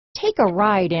Take a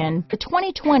ride in the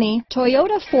 2020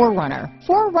 Toyota 4Runner.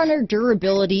 4Runner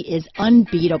durability is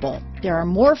unbeatable. There are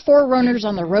more 4Runners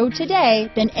on the road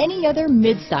today than any other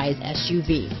midsize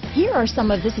SUV. Here are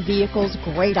some of this vehicle's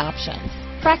great options: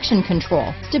 traction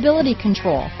control, stability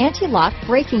control, anti-lock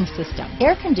braking system,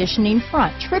 air conditioning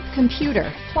front, trip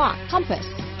computer, clock, compass,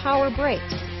 power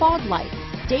brakes, fog lights,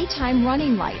 daytime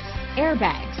running lights,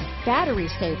 airbags, battery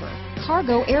saver,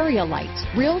 cargo area lights,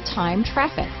 real-time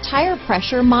traffic, tire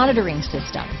pressure monitoring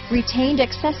system, retained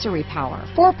accessory power,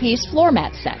 4-piece floor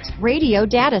mat set, radio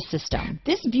data system.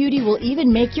 This beauty will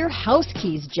even make your house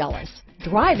keys jealous.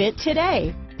 Drive it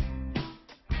today.